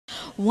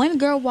One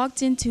girl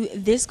walked into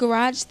this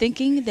garage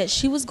thinking that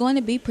she was going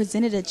to be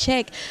presented a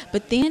check,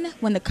 but then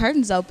when the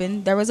curtains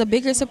opened, there was a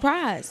bigger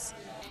surprise.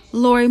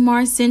 Lori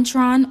Mar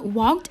Cintron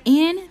walked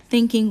in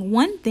thinking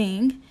one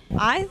thing.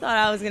 I thought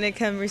I was going to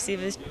come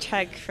receive a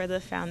check for the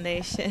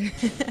foundation,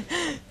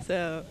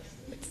 so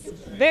it's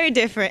very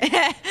different.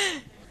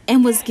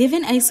 And was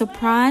given a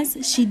surprise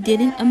she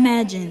didn't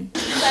imagine.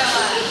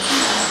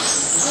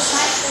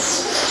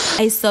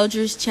 A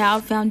Soldier's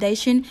Child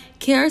Foundation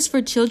cares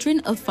for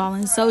children of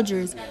fallen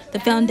soldiers. The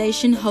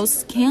foundation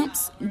hosts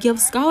camps,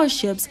 gives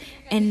scholarships,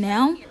 and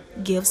now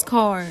gives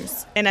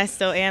cars. And I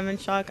still am in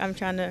shock. I'm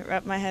trying to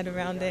wrap my head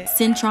around it.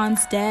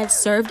 Cintron's dad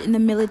served in the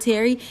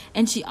military,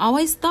 and she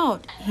always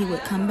thought he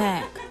would come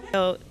back.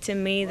 So to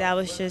me, that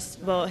was just,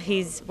 well,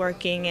 he's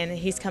working and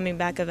he's coming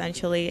back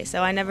eventually.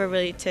 So I never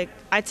really took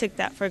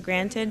that for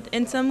granted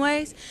in some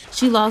ways.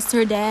 She lost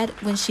her dad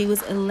when she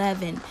was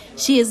 11.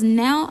 She is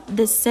now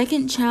the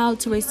second child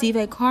to receive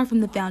a car from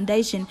the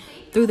foundation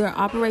through their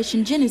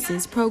Operation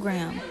Genesis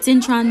program.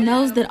 Cintron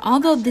knows that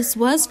although this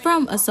was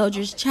from a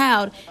soldier's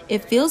child,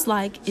 it feels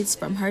like it's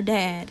from her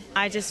dad.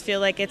 I just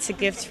feel like it's a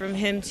gift from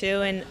him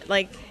too, and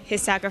like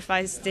his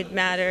sacrifice did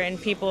matter,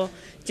 and people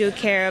do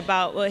care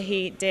about what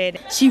he did.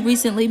 She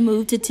recently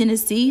moved to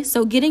Tennessee,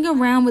 so getting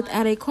around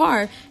without a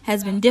car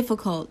has been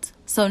difficult.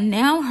 So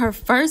now her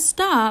first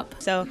stop.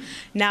 So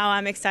now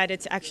I'm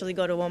excited to actually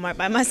go to Walmart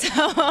by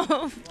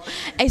myself.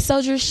 A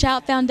Soldier's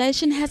Child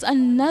Foundation has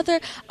another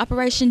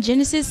Operation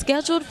Genesis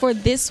scheduled for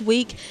this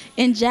week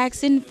in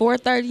Jackson.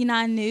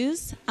 439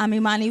 News, I'm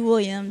Imani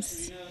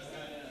Williams.